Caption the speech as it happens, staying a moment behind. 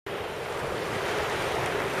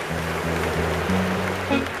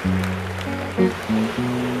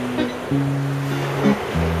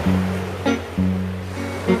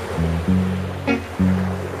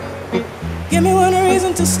Give me one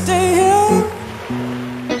reason to stay here,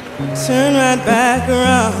 turn right back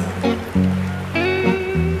around.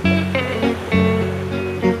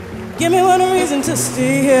 Give me one reason to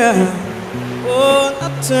stay here, oh,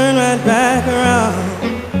 I'll turn right back around.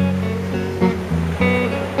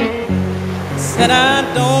 Said I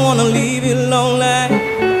don't wanna leave you lonely,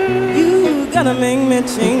 you gotta make me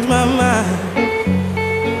change my mind.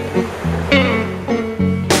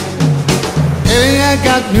 Hey, I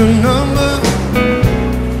got your number,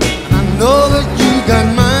 and I know that you got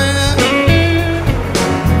mine.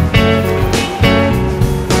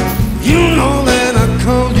 You know that I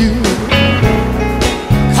called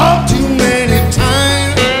too many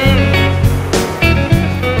times.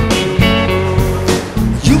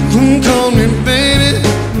 You can call me baby,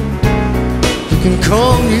 you can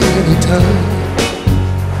call me anytime.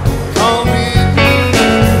 Call me.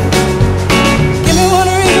 Give me one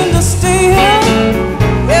reason to stay here,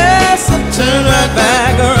 yes, I'll turn right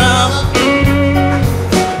back around.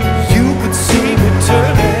 You could see me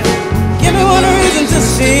turning. Give me one reason to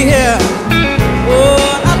stay here,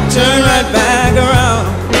 oh, I'll turn right back around.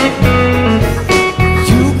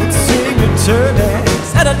 You could see me turning.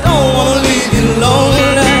 Said I don't wanna leave you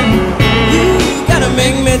lonely, you gotta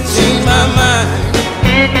make me change my mind.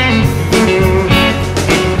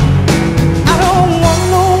 I don't want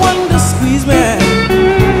no one to squeeze me,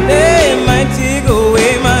 they might take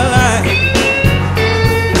away my life.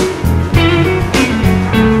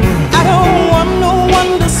 I don't want no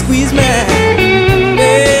one to squeeze me,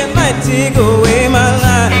 they might take away my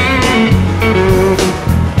life.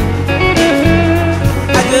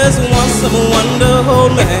 I just want someone to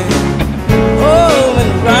hold me, oh,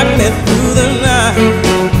 and rock me through the night.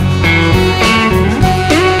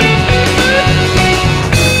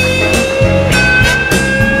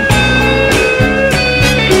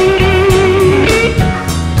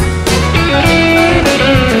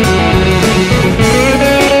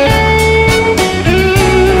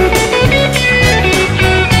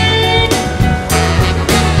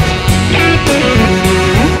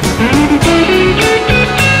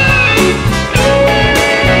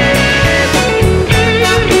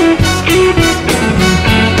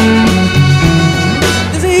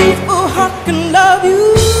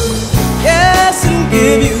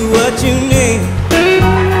 Give you what you need.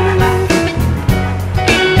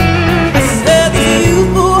 I said there's a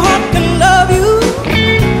youthful heart can love you,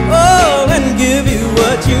 oh, and give you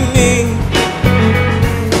what you need.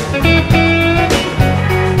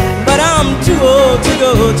 But I'm too old to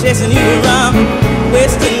go chasing you around,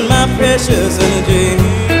 wasting my precious energy.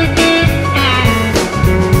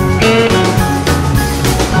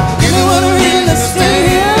 Give me one reason to stay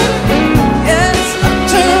here, yes, I'll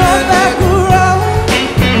turn right back around.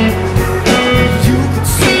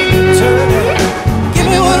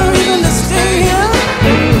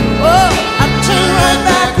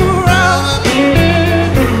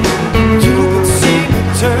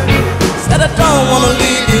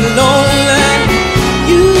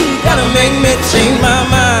 Change my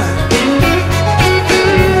mind.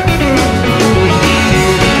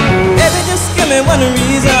 Baby, just give me one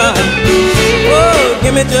reason, oh,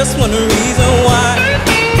 give me just one reason why.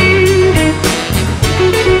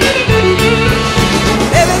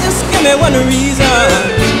 Baby, just give me one reason,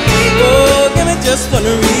 oh, give me just one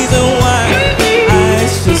reason why I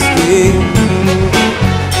should stay.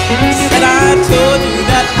 Said I told you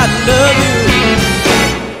that I love you,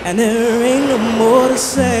 and there ain't no more to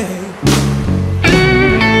say.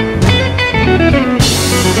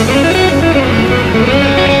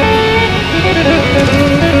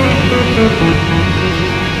 Thank you.